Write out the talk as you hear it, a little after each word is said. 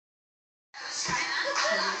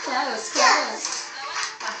Close, close.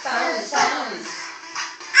 Phone, phone.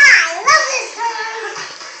 I love this phone.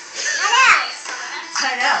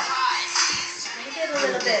 I know. Make it a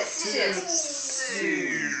little bit too.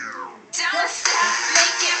 Don't stop,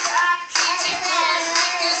 make it rock. Keep your hands,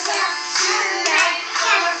 fingers up tonight.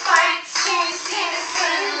 Gonna fight till we see the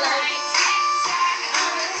sunlight.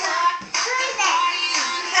 On the clock. Who is it?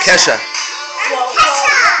 Kesha. I'm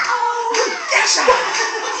Kesha. Oh, Kesha.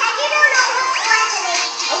 You don't know what one it is.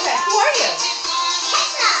 Okay, who are you?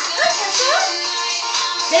 Kesha. Hi, Kesha.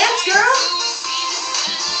 Dance girl.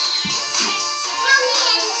 Tell me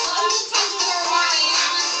anytime you know that.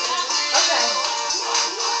 Okay.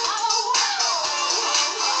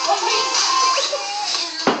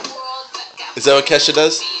 Is that what Kesha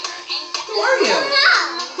does? Who are you?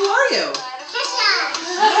 Who are you? Kesha.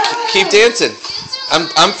 Keep dancing.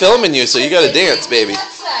 I'm filming you, so you gotta dance, baby.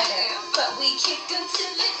 But we kick them to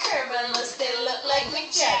the curb unless they look like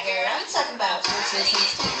Mick Jagger. I'm talking about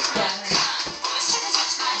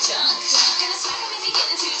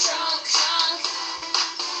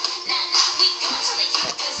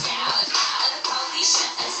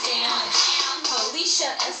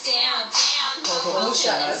shut us down. Oh,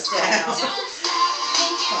 shut us down.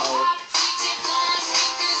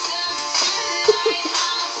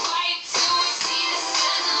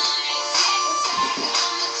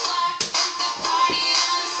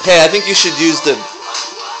 Hey, I think you should use the.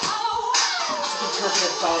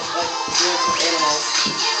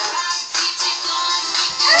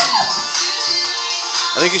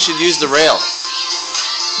 I think you should use the rail.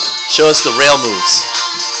 Show us the rail moves.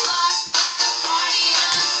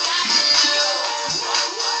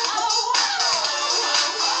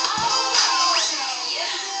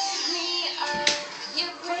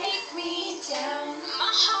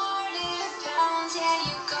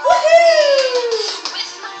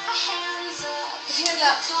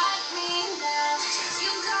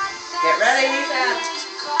 Get ready, Lisa.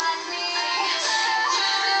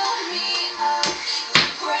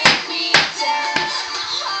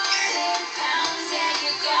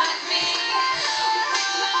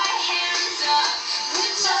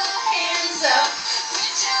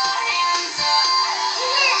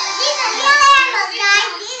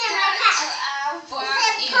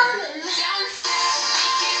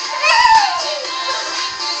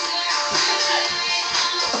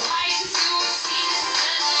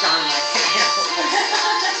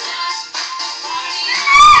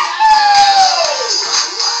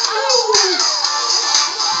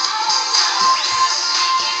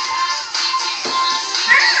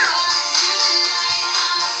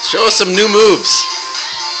 Show us some new moves.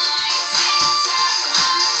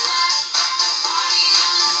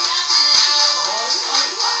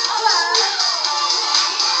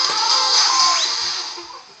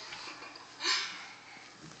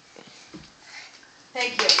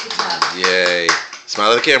 Thank you. Good job. Yay.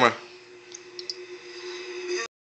 Smile at the camera.